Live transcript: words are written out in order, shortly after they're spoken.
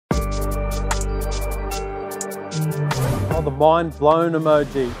Oh, the mind blown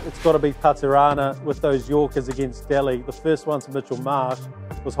emoji. It's got to be Patirana with those Yorkers against Delhi. The first one to Mitchell Marsh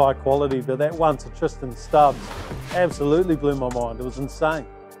was high quality, but that one to Tristan Stubbs absolutely blew my mind. It was insane.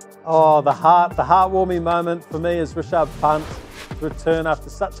 Oh, the heartwarming moment for me is Rishabh Pant's return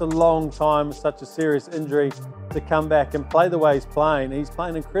after such a long time, such a serious injury, to come back and play the way he's playing. He's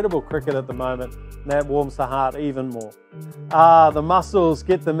playing incredible cricket at the moment, and that warms the heart even more. The muscles,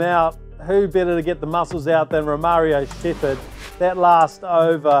 get them out. Who better to get the muscles out than Romario Shepherd? That last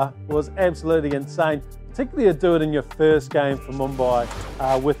over was absolutely insane, particularly to do it in your first game for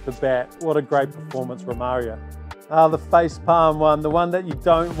Mumbai with the bat. What a great performance, Romario. The facepalm one, the one that you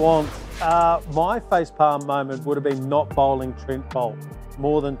don't want. My facepalm moment would have been not bowling Trent Boult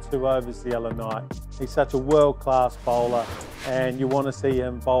more than 2 overs the other night. He's such a world-class bowler, and you want to see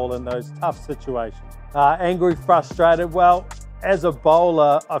him bowl in those tough situations. Angry, frustrated. Well, as a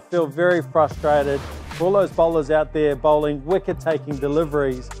bowler, I feel very frustrated for all those bowlers out there bowling wicket-taking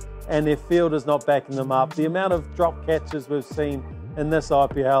deliveries and their fielders not backing them up. The amount of drop catches we've seen in this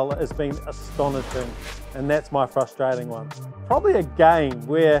IPL has been astonishing, and that's my frustrating one. Probably a game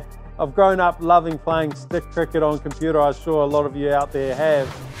where I've grown up loving playing stick cricket on computer. I'm sure a lot of you out there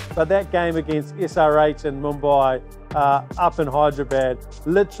have. But that game against SRH in Mumbai, up in Hyderabad,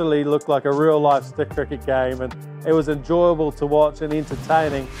 literally looked like a real-life stick cricket game, and it was enjoyable to watch and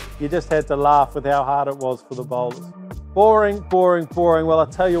entertaining. You just had to laugh with how hard it was for the bowlers. Boring, boring, boring. Well, I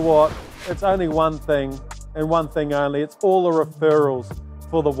tell you what, it's only one thing, and one thing only. It's all the referrals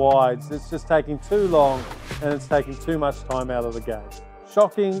for the wides. It's just taking too long, and it's taking too much time out of the game.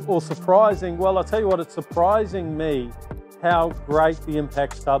 Shocking or surprising? Well, I'll tell you what, it's surprising me how great the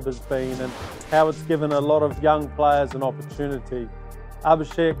impact sub has been and how it's given a lot of young players an opportunity.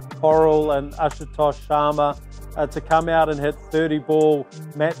 Abhishek Porel and Ashutosh Sharma to come out and hit 30-ball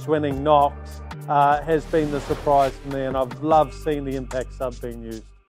match-winning knocks has been the surprise for me, and I've loved seeing the impact sub being used.